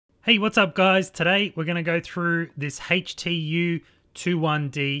Hey, what's up guys? Today we're going to go through this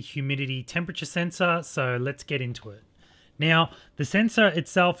HTU21D humidity temperature sensor, so let's get into it. Now, the sensor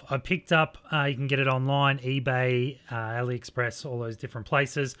itself I picked up, you can get it online, eBay, AliExpress, all those different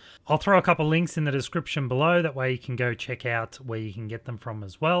places. I'll throw a couple links in the description below, that way you can go check out where you can get them from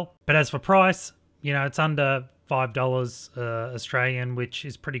as well. But as for price, you know, it's under $5 Australian, which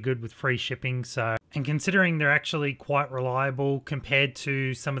is pretty good with free shipping. So, and considering they're actually quite reliable compared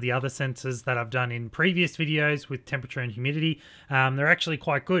to some of the other sensors that I've done in previous videos with temperature and humidity, they're actually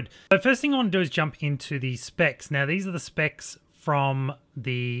quite good. So first thing I want to do is jump into the specs. Now these are the specs from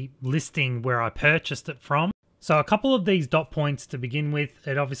the listing where I purchased it from. So a couple of these dot points to begin with.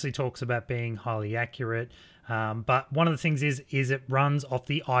 It obviously talks about being highly accurate. But one of the things is it runs off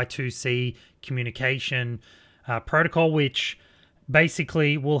the I2C communication protocol, which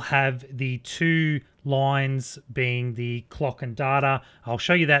basically will have the two lines being the clock and data. I'll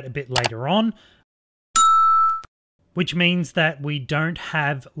show you that a bit later on, which means that we don't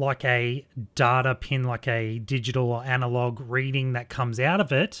have like a data pin, like a digital or analog reading that comes out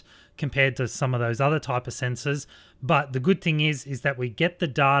of it compared to some of those other type of sensors. But the good thing is that we get the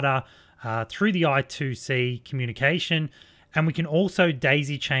data through the I2C communication, and we can also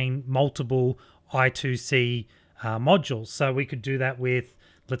daisy chain multiple I2C modules. So we could do that with,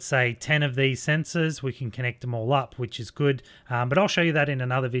 let's say, 10 of these sensors. We can connect them all up, which is good. But I'll show you that in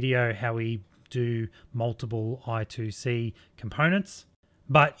another video, how we do multiple I2C components.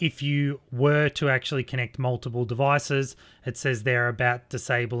 But if you were to actually connect multiple devices, it says there about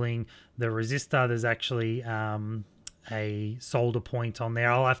disabling the resistor. There's actually a solder point on there.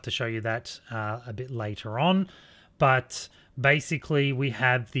 I'll have to show you that a bit later on. But basically we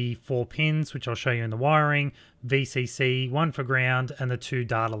have the 4 pins, which I'll show you in the wiring, VCC, 1 for ground, and the 2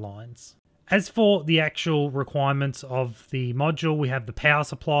 data lines. As for the actual requirements of the module, we have the power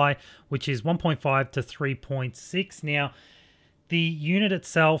supply, which is 1.5 to 3.6. Now, the unit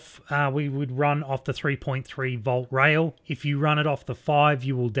itself, we would run off the 3.3 volt rail. If you run it off the 5,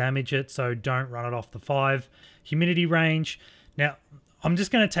 you will damage it, so don't run it off the 5. Humidity range. Now, I'm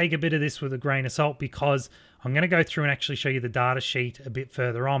just going to take a bit of this with a grain of salt, because I'm going to go through and actually show you the data sheet a bit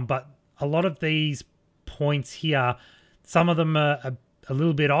further on. But a lot of these points here, some of them are a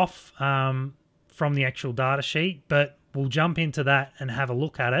little bit off from the actual data sheet, but we'll jump into that and have a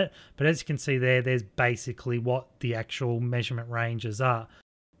look at it. But as you can see there's basically what the actual measurement ranges are.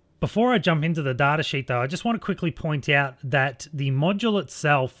 Before I jump into the data sheet though, I just want to quickly point out that the module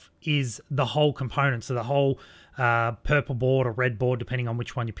itself is the whole component. So the whole purple board or red board, depending on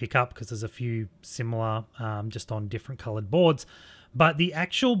which one you pick up, because there's a few similar just on different colored boards. But the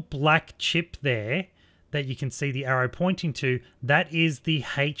actual black chip there that you can see the arrow pointing to, that is the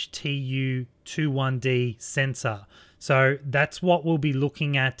HTU21D sensor. So that's what we'll be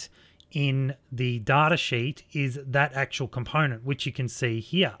looking at in the data sheet, is that actual component, which you can see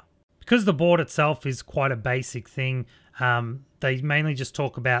here. Because the board itself is quite a basic thing, they mainly just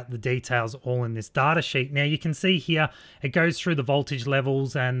talk about the details all in this data sheet. Now you can see here, it goes through the voltage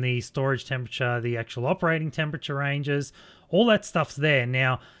levels and the storage temperature, the actual operating temperature ranges, all that stuff's there.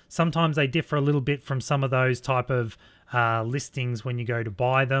 Now, sometimes they differ a little bit from some of those type of listings when you go to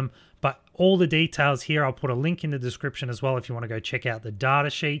buy them, but all the details here, I'll put a link in the description as well if you want to go check out the data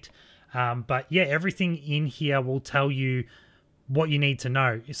sheet. But yeah, everything in here will tell you what you need to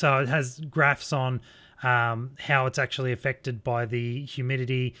know. So it has graphs on how it's actually affected by the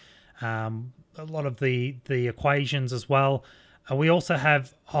humidity, a lot of the equations as well. We also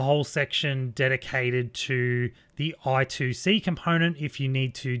have a whole section dedicated to the I2C component if you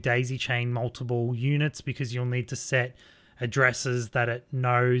need to daisy chain multiple units, because you'll need to set addresses that it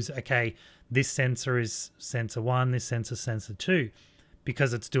knows, okay, this sensor is sensor 1, this sensor sensor 2,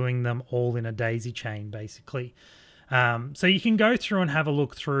 because it's doing them all in a daisy chain basically. So you can go through and have a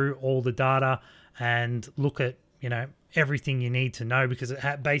look through all the data and look at, you know, everything you need to know, because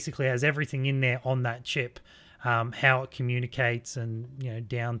it basically has everything in there on that chip, how it communicates, and, you know,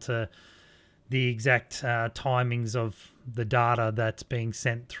 down to the exact timings of the data that's being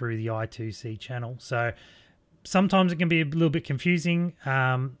sent through the I2C channel. So sometimes it can be a little bit confusing.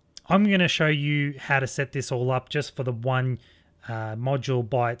 I'm going to show you how to set this all up just for the one module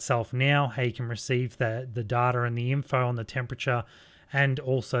by itself now, how you can receive the data and the info on the temperature and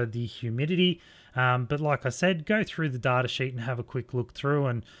also the humidity. But like I said, go through the data sheet and have a quick look through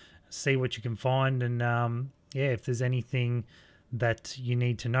and see what you can find. And yeah, if there's anything that you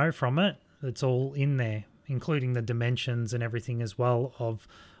need to know from it, it's all in there, including the dimensions and everything as well of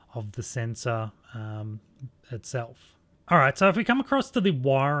the sensor itself. All right, so if we come across to the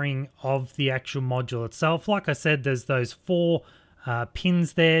wiring of the actual module itself, like I said, there's those 4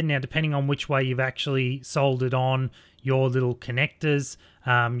 pins there. Now, depending on which way you've actually soldered on your little connectors,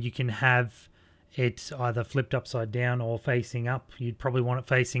 you can have it either flipped upside down or facing up. You'd probably want it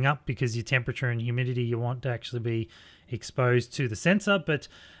facing up because your temperature and humidity you want to actually be exposed to the sensor. But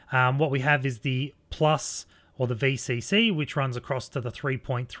what we have is the plus, or the VCC, which runs across to the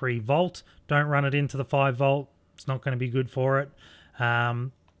 3.3 volt. Don't run it into the 5 volt. It's not going to be good for it.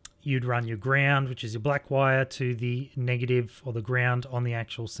 You'd run your ground, which is your black wire, to the negative or the ground on the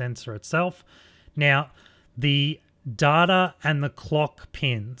actual sensor itself. Now, the data and the clock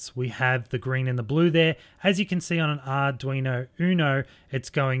pins, we have the green and the blue there. As you can see on an Arduino Uno,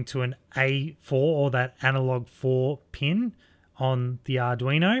 it's going to an A4, or that analog 4 pin on the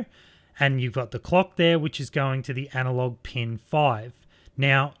Arduino. And you've got the clock there, which is going to the analog pin 5.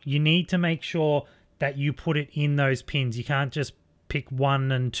 Now, you need to make sure that you put it in those pins. You can't just pick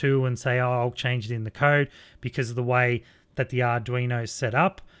 1 and 2 and say, oh, I'll change it in the code, because of the way that the Arduino is set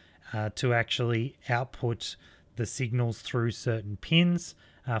up to actually output the signals through certain pins.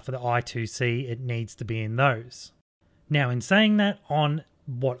 For the I2C, it needs to be in those. Now, in saying that, on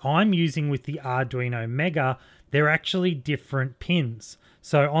what I'm using with the Arduino Mega, they're actually different pins.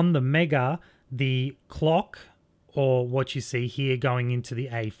 So on the Mega, the clock, or what you see here going into the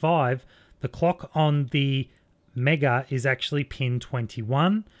A5, the clock on the Mega is actually pin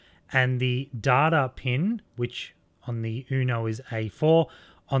 21, and the data pin, which on the Uno is A4,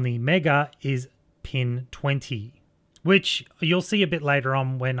 on the Mega is pin 20, which you'll see a bit later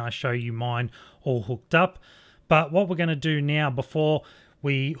on when I show you mine all hooked up. But what we're going to do now, before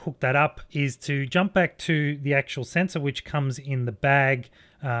we hook that up, is to jump back to the actual sensor, which comes in the bag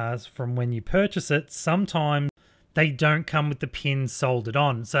from when you purchase it. Sometimes they don't come with the pins soldered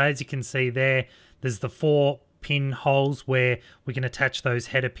on. So as you can see there's the 4 pin holes where we can attach those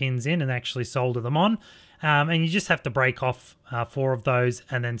header pins in and actually solder them on. And you just have to break off 4 of those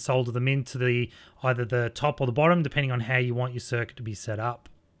and then solder them into either the top or the bottom, depending on how you want your circuit to be set up.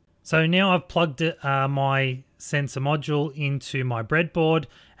 So now I've plugged my sensor module into my breadboard,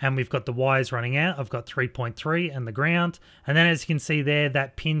 and we've got the wires running out. I've got 3.3 and the ground. And then as you can see there,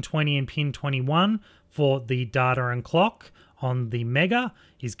 that pin 20 and pin 21 for the data and clock on the Mega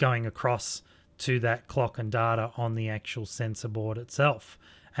is going across to that clock and data on the actual sensor board itself.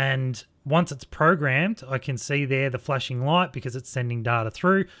 And once it's programmed, I can see there the flashing light because it's sending data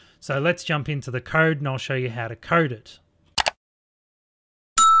through. So let's jump into the code and I'll show you how to code it.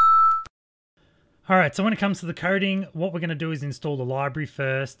 All right, so when it comes to the coding, what we're going to do is install the library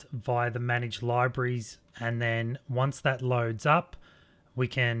first via the manage libraries. And then once that loads up, we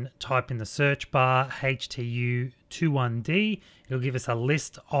can type in the search bar HTU21D. It'll give us a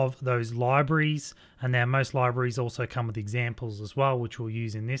list of those libraries. And now most libraries also come with examples as well, which we'll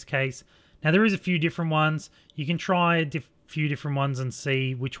use in this case. Now there is a few different ones. You can try a few different ones and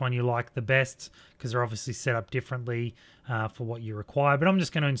see which one you like the best, because they're obviously set up differently for what you require. But I'm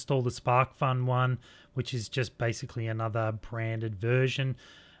just going to install the SparkFun one, which is just basically another branded version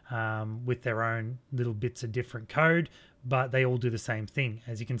with their own little bits of different code, but they all do the same thing.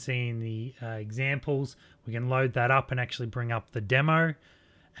 As you can see in the examples, we can load that up and actually bring up the demo,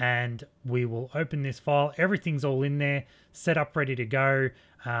 and we will open this file. Everything's all in there, set up, ready to go.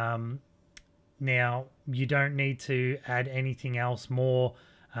 Now, you don't need to add anything else more.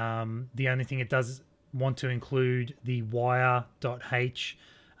 The only thing it does want to include the wire.h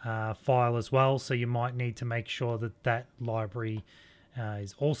file as well, so you might need to make sure that that library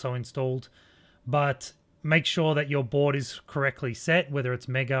is also installed. But make sure that your board is correctly set, whether it's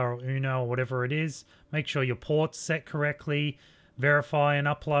Mega or Uno or whatever it is. Make sure your port's set correctly, verify and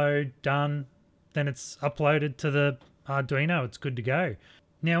upload, done. Then it's uploaded to the Arduino, it's good to go.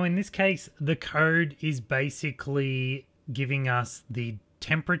 Now in this case, the code is basically giving us the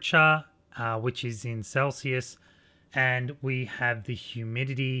temperature, which is in Celsius, and we have the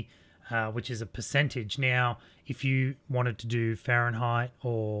humidity, which is a percentage. Now, if you wanted to do Fahrenheit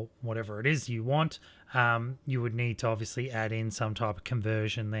or whatever it is you want, you would need to obviously add in some type of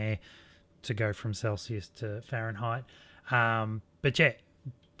conversion there to go from Celsius to Fahrenheit. But yeah,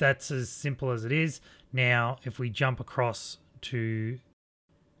 that's as simple as it is. Now, if we jump across to,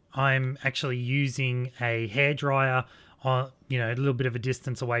 I'm actually using a hairdryer on, a little bit of a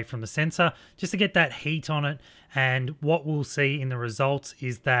distance away from the sensor, just to get that heat on it. And what we'll see in the results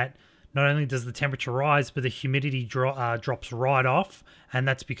is that not only does the temperature rise, but the humidity drops right off, and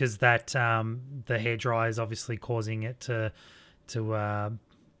that's because that the hairdryer is obviously causing it to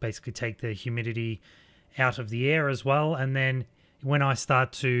basically take the humidity out of the air as well. And then when I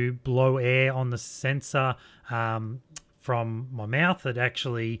start to blow air on the sensor from my mouth, it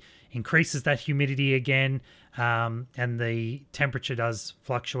actually increases that humidity again, and the temperature does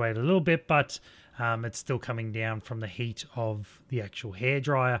fluctuate a little bit, but it's still coming down from the heat of the actual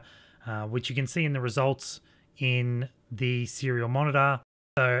hairdryer, which you can see in the results in the serial monitor.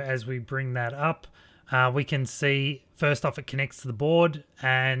 So as we bring that up, we can see first off it connects to the board,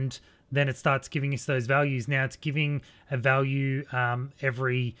 and then it starts giving us those values. Now it's giving a value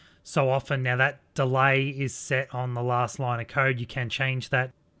every so often. Now that delay is set on the last line of code. You can change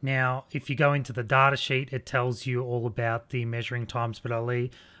that. Now if you go into the data sheet, it tells you all about the measuring times, but I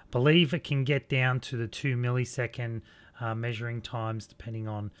believe it can get down to the 2 millisecond measuring times depending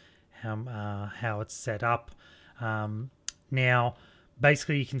on how it's set up. Now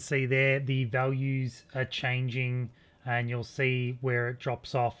basically you can see there the values are changing, and you'll see where it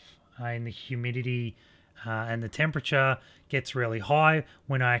drops off in the humidity, and the temperature gets really high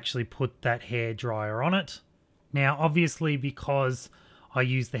when I actually put that hair dryer on it. Now obviously because I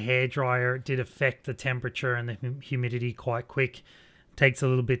used the hair dryer, it did affect the temperature and the humidity quite quick. It takes a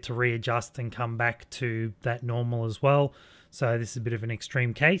little bit to readjust and come back to that normal as well. So this is a bit of an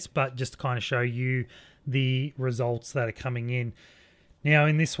extreme case, but just to kind of show you the results that are coming in. Now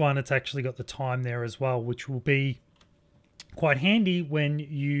in this one, it's actually got the time there as well, which will be quite handy when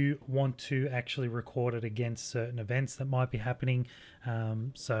you want to actually record it against certain events that might be happening.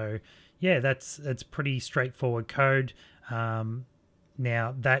 So yeah, that's pretty straightforward code.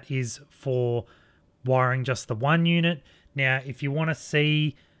 Now that is for wiring just the one unit. Now if you want to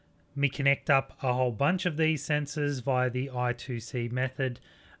see me connect up a whole bunch of these sensors via the I2C method,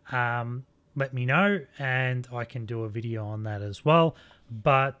 let me know and I can do a video on that as well.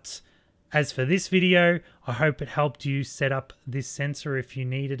 But as for this video, I hope it helped you set up this sensor if you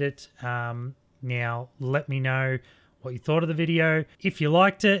needed it. Now let me know what you thought of the video. If you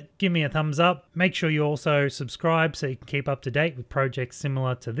liked it, give me a thumbs up. Make sure you also subscribe so you can keep up to date with projects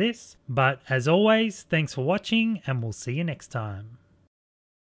similar to this. But as always, thanks for watching, and we'll see you next time.